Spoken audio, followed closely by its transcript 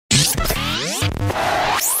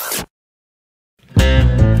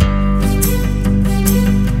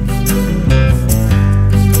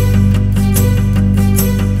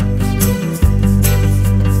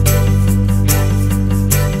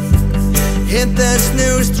hit the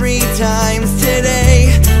snooze 3 times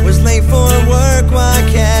today. Was late for work, what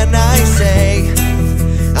can I say?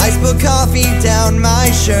 I spilled coffee down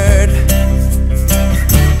my shirt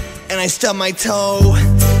and I stubbed my toe.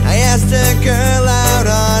 I asked a girl out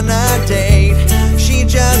on a date. She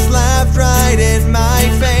just laughed right in my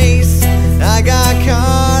face. I got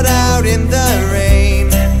caught out in the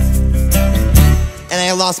rain and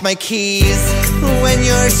I lost my keys. When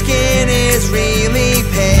your skin is really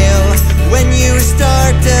pale, when you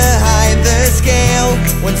start to hide the scale,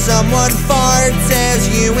 when someone farts as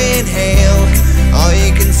you inhale, all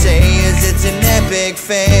you can say is it's an epic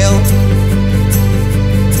fail.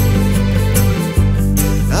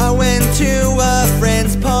 I went to a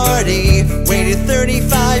friend's party, waited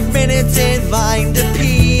 35 minutes in line to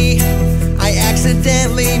pee. I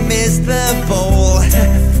accidentally missed the bowl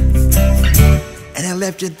and I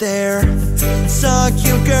left it there. Saw a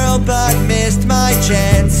cute girl but missed my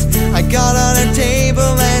chance. I got on a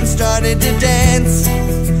table and started to dance.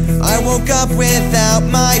 I woke up without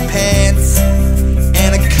my pants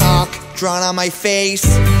and a cock drawn on my face.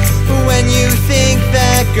 When you think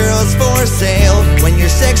that girl's for sale, when your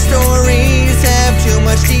sex stories have too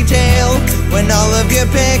much detail, when all of your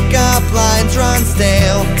pickup lines run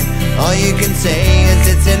stale, all you can say is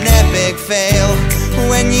it's an epic fail.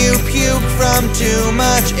 When you puke from too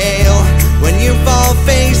much ale, when you fall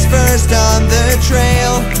face first on the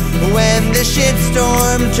trail, when the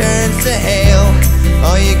shitstorm turns to hail,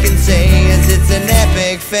 all you can say is it's an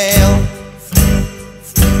epic fail.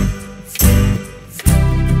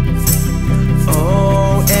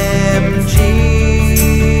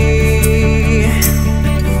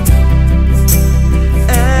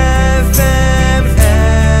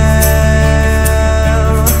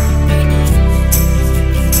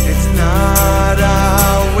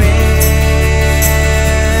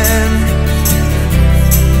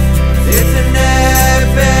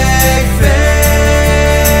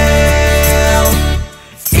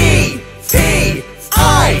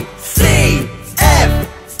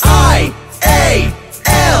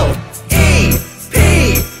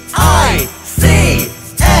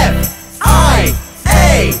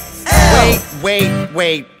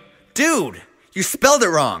 Wait, dude, you spelled it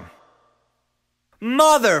wrong.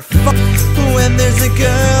 Motherfucker. When there's a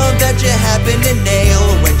girl that you happen to nail,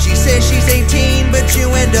 when she says she's 18 but you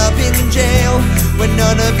end up in jail, when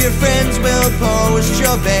none of your friends will post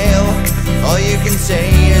your bail, all you can say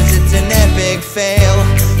is it's an epic fail.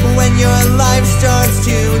 When your life starts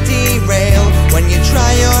to derail, when you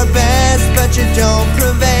try your best but you don't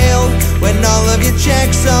prevail, when all of your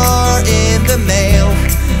checks are in the mail,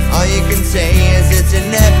 all you can say is it's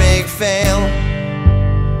an epic fail.